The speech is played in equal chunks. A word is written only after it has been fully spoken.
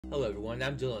Hello everyone,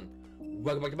 I'm Dylan.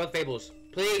 Welcome back to Fables.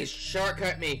 Please,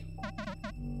 shortcut me.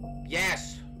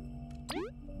 Yes.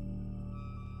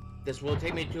 This will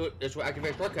take me to it. This will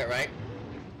activate a shortcut, right?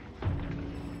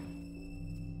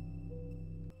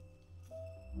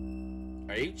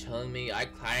 Are you telling me I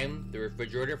climbed the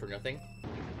refrigerator for nothing?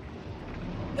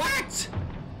 What?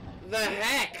 The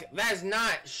heck? That's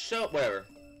not so. Whatever.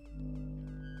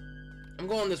 I'm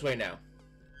going this way now.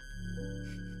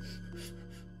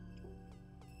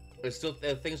 Is still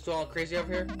things still all crazy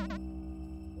over here?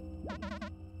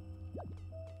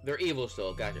 They're evil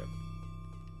still. Gotcha.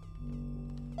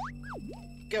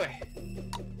 Get away.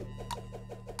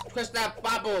 Twist that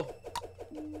bubble.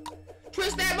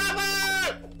 Twist that bubble.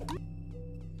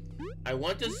 I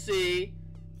want to see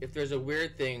if there's a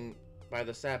weird thing by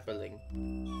the sapling.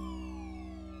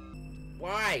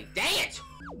 Why? Dang it!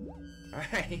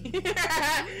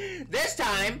 Alright. This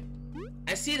time,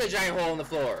 I see the giant hole in the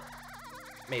floor.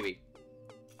 Maybe.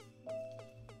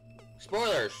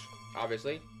 Spoilers,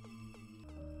 obviously.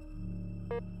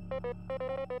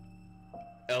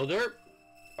 Elder,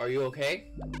 are you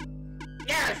okay?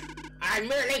 Yes! I'm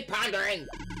merely pondering.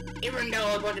 Even though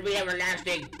it's supposed to be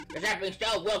everlasting, the sapling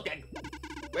still wilted.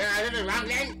 Where I was wrong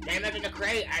then? Did I mention to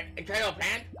create an eternal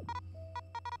plant?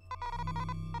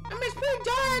 I mean, it's pretty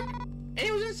dark! And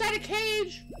it was inside a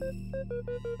cage!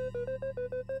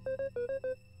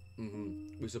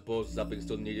 We suppose something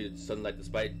still needed sunlight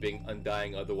despite being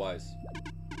undying otherwise.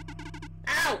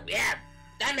 Oh, yeah!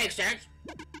 That makes sense!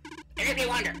 And if you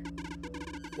wonder,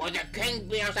 would the king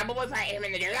be unstoppable if I hit him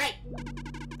in the daylight?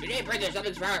 Did he bring the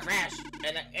something's very fast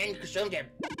and consumed him?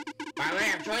 By the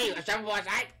way, I'm truly unstoppable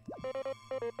outside?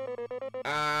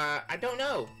 I don't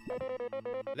know.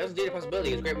 That was indeed a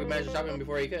possibility. It's great we managed to stop him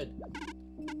before he could.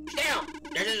 Still,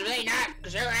 this is really not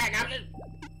considered an option.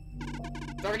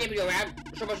 Don't keep you around.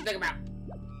 So much to think about.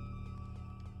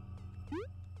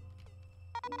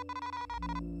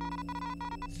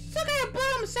 Some kind of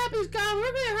bomb sapling's gone.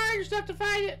 We're really hard and stuff to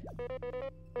find it.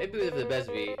 Maybe with the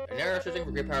best be. An arrow searching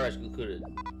for great power is concluded.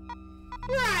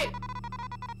 Right.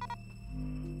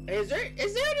 Is there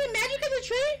any magic in the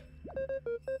tree?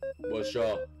 Well,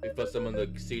 sure. We first summoned the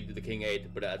seed the king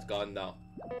ate, but that's gone now.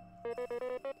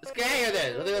 Let's get out of here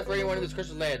then. Nothing left for anyone in this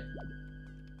cursed land.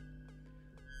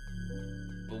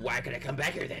 But why could I come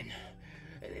back here then?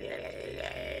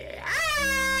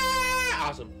 Ah!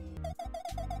 Awesome.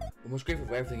 We're most grateful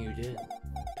for everything you did.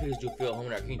 Please do feel at home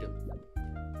in our kingdom.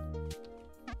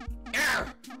 Oh,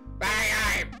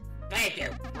 bye, thank you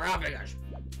for helping us.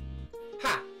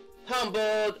 Ha!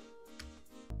 Humbled!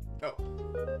 Oh.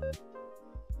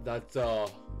 That's a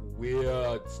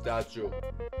weird statue.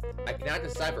 I cannot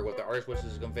decipher what the artist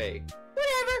wishes to convey.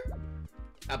 Whatever!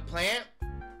 A plant?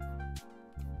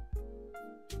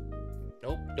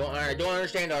 Nope, don't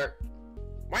understand art.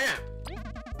 Why not?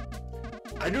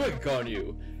 I knew I could count on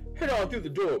you. Head on through the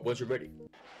door once you're ready.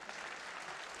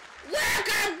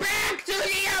 Welcome back to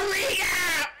the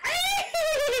arena!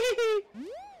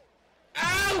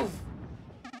 Oh!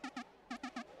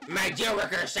 My deal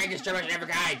worker, second disturbance of every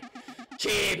kind.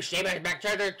 Cheap, shame us back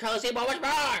to the coliseum, much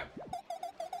more!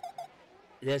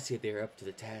 Let's see if they're up to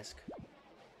the task.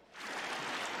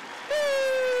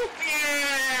 Woo!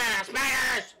 Yeah!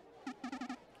 Spiders!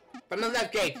 From the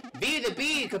left gate, V the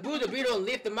bee, Kaboo the beetle, and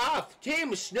lift them off.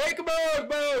 Team Snake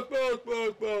both.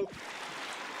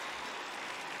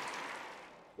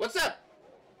 What's up?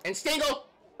 And Stingle?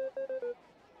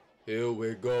 Here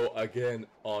we go again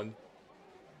on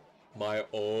my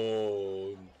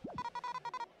own.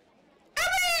 I'm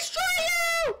gonna destroy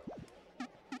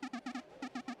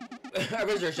you! Our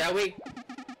visitor, shall we?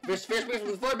 First beast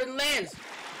from the Forbidden Lands.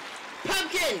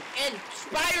 Pumpkin and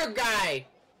Spider Guy.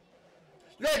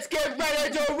 Let's get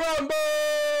ready to rumble!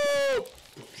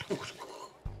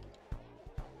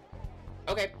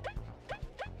 Okay.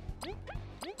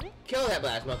 Kill that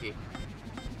blast monkey.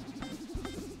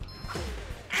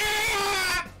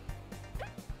 Ah!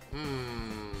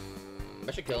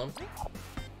 I should kill him.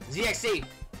 ZXC.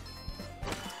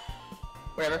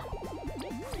 Whatever.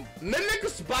 Mimic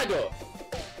Spider.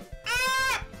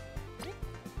 Ah!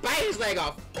 Bite his leg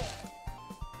off.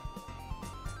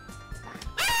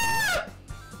 Ah!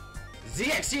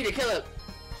 ZXC to kill it.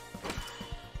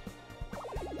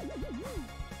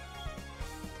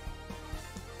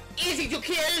 Easy to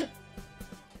kill.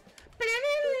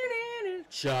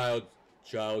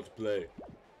 Child's play.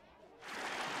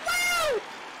 Wow!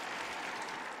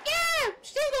 Yeah,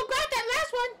 Stingle got that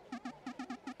last one.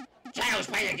 Child's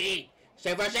play indeed.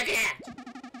 Save for a second act.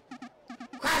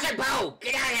 Crossing bow,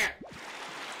 get out of here.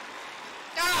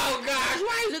 Oh gosh,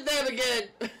 why is it them again?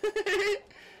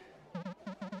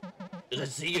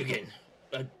 Let's see you again.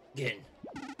 Again.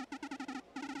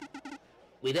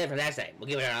 We did it from last time. We'll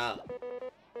give it all.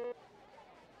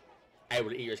 I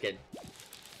will eat your skin.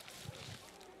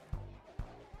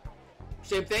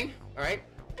 Same thing. All right.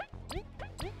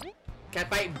 Can I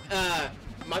fight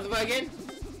motherfucker again?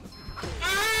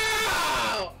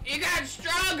 Oh! You got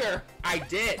stronger. I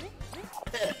did.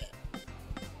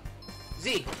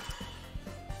 Z.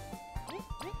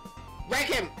 Wreck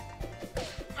him.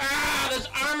 Ah! This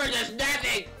armor does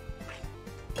nothing.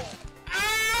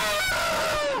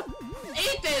 Ah!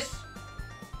 Eat this.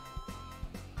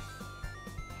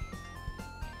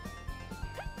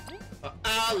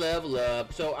 I'll level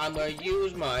up, so I'm gonna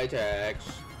use my attacks.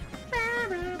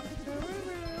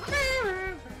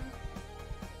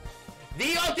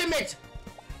 The ultimate!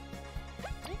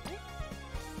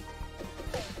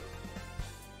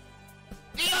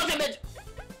 The ultimate!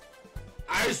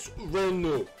 Ice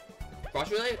Rain.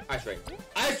 Frost Relay? Ice Rain.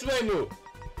 Ice Rain.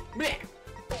 Bleh.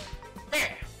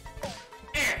 Bleh.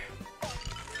 Eh.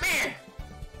 Bleh.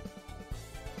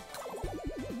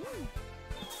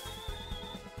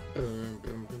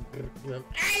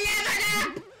 I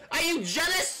leveled up! Are you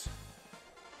jealous?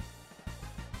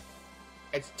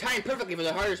 It's timed perfectly for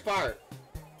the hardest part.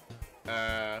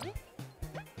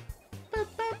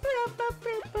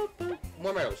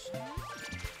 More medals.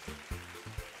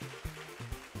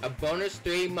 A bonus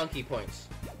 3 monkey points.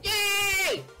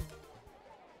 Yay!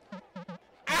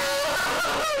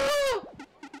 Oh!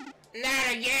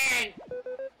 Not again!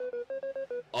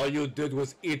 All you did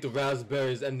was eat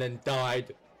raspberries and then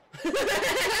died. Oh!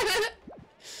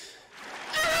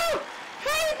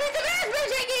 How did you pick the raspberry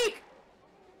technique?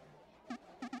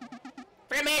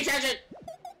 For me, Sergeant!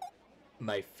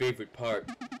 My favorite part.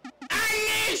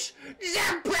 Unleash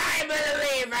the primal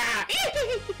reaver!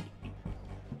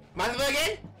 Motherfucker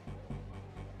again?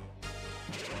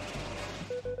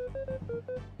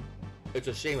 It's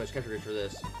a shame there's characters for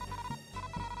this.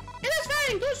 Hey, that's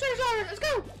fine! Go stars are! Let's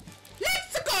go!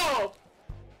 Let's go!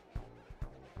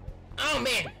 Oh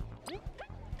man!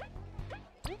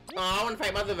 Oh, I want to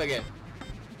fight Motherfucker again.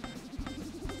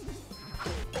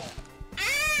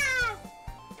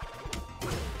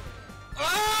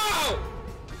 Oh!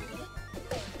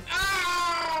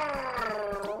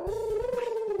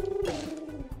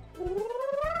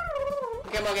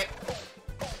 Come on, get.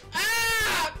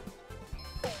 Ah!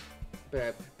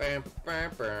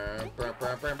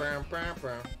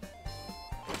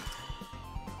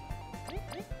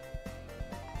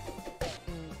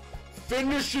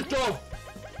 Finish it off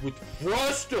with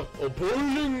frost or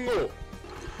boiling.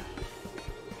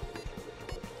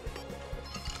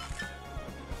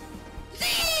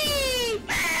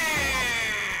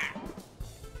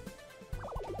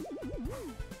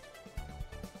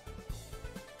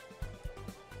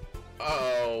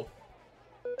 Uh-oh.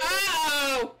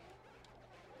 Uh-oh!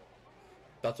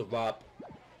 That's a bop.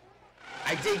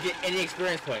 I didn't get any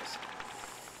experience points.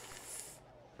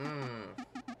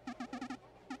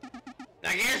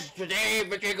 I guess today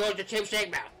Victory goes to Team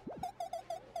Sigma.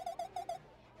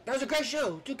 That was a great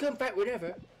show. Do come fight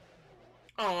whenever.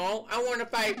 Oh, I want to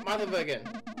fight Motherfucker.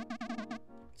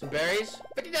 Some berries?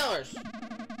 $50.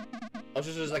 Oh, so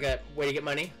this is like a way to get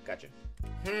money? Gotcha.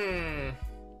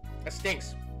 That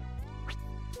stinks.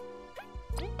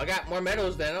 I got more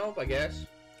medals than I guess.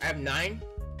 I have 9.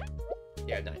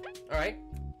 Yeah, I have 9. Alright.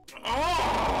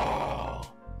 Oh!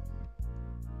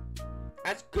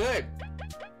 That's good.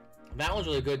 That one's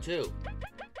really good too.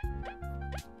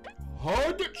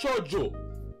 Hard charge.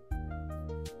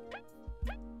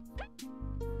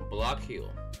 Block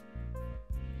heal.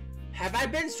 Have I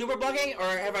been super bugging or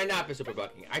have I not been super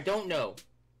bugging? I don't know.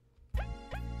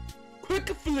 Quick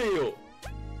flail.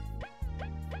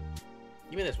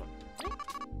 Give me this one.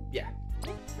 Yeah.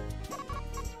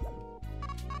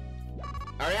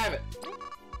 I already have it.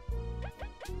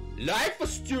 Life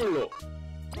Stealer.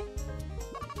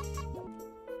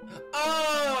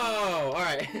 Oh, all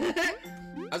right.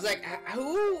 I was like,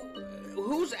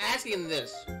 who's asking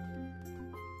this?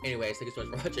 Anyways, thank you so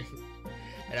much for watching,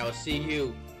 and I will see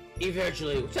you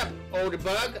eventually. What's up, older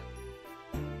bug?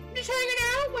 Just hanging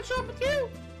out. What's up with you?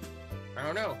 I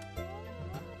don't know.